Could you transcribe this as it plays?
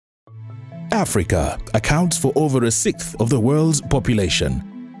Africa accounts for over a sixth of the world's population,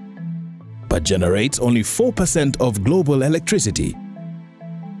 but generates only 4% of global electricity.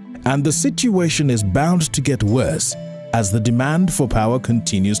 And the situation is bound to get worse as the demand for power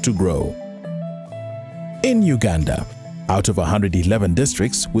continues to grow. In Uganda, out of 111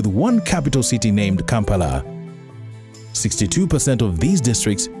 districts with one capital city named Kampala, 62% of these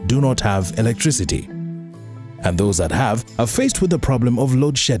districts do not have electricity. And those that have are faced with the problem of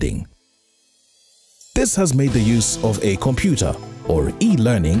load shedding. This has made the use of a computer or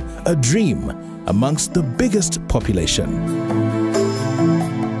e-learning a dream amongst the biggest population.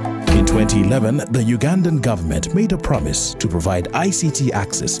 In 2011, the Ugandan government made a promise to provide ICT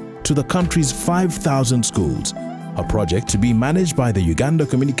access to the country's 5,000 schools, a project to be managed by the Uganda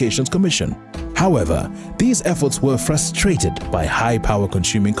Communications Commission. However, these efforts were frustrated by high power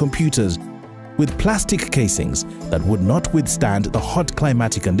consuming computers with plastic casings that would not withstand the hot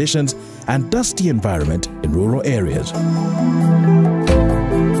climatic conditions and dusty environment in rural areas.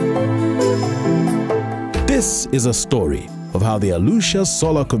 This is a story of how the Aleutia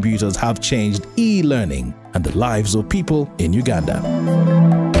solar computers have changed e-learning and the lives of people in Uganda.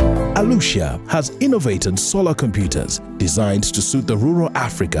 Aleutia has innovated solar computers designed to suit the rural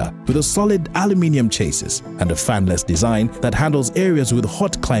Africa with a solid aluminium chassis and a fanless design that handles areas with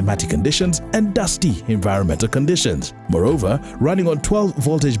hot climatic conditions and dusty environmental conditions. Moreover, running on 12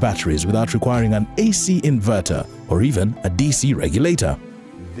 voltage batteries without requiring an AC inverter or even a DC regulator.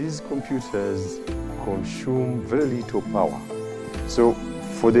 These computers consume very little power. So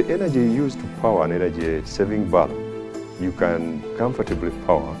for the energy used to power an energy saving bulb, you can comfortably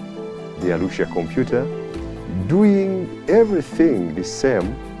power the Aleutia computer, doing everything the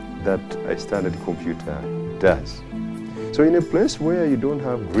same that a standard computer does. So in a place where you don't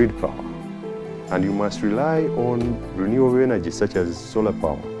have grid power and you must rely on renewable energy such as solar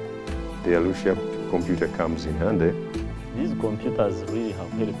power, the Aleutia computer comes in handy. These computers really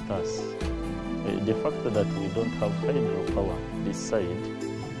have helped us. The fact that we don't have hydropower this side,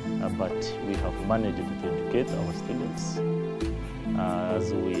 but we have managed to educate our students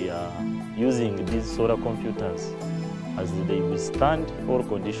as we are using these solar computers as they withstand all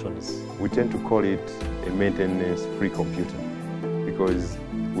conditions. We tend to call it a maintenance-free computer because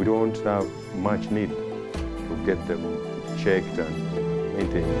we don't have much need to get them checked and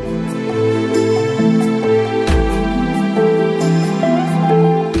maintained.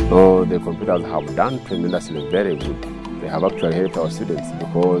 So the computers have done tremendously very good. They have actually helped our students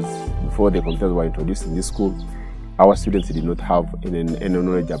because before the computers were introduced in this school, our students did not have any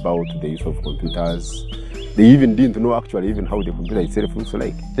knowledge about the use of computers. They even didn't know actually even how the computer itself looks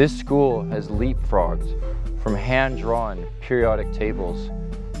like. This school has leapfrogged from hand-drawn periodic tables,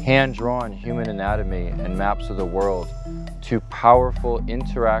 hand-drawn human anatomy and maps of the world, to powerful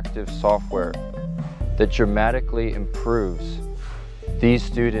interactive software that dramatically improves these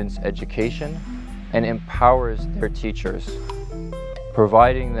students' education and empowers their teachers,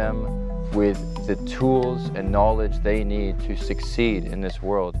 providing them with the tools and knowledge they need to succeed in this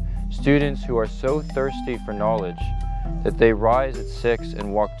world. Students who are so thirsty for knowledge that they rise at 6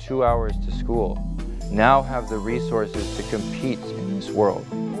 and walk 2 hours to school now have the resources to compete in this world.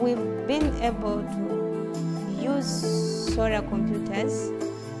 We've been able to use solar computers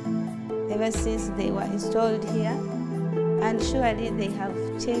ever since they were installed here, and surely they have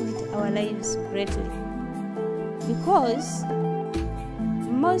changed our lives greatly because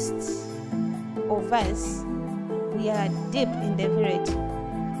most of us, we are deep in the village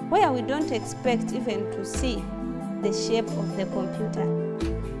where we don't expect even to see the shape of the computer.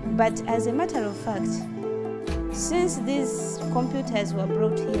 But as a matter of fact, since these computers were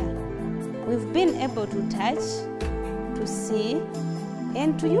brought here, we've been able to touch, to see,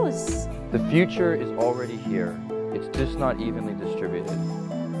 and to use. The future is already here. It's just not evenly distributed.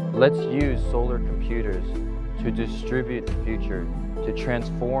 Let's use solar computers to distribute the future, to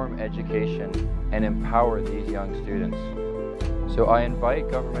transform education and empower these young students. So I invite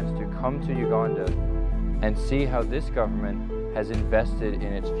governments to come to Uganda and see how this government has invested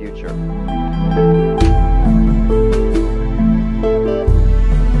in its future.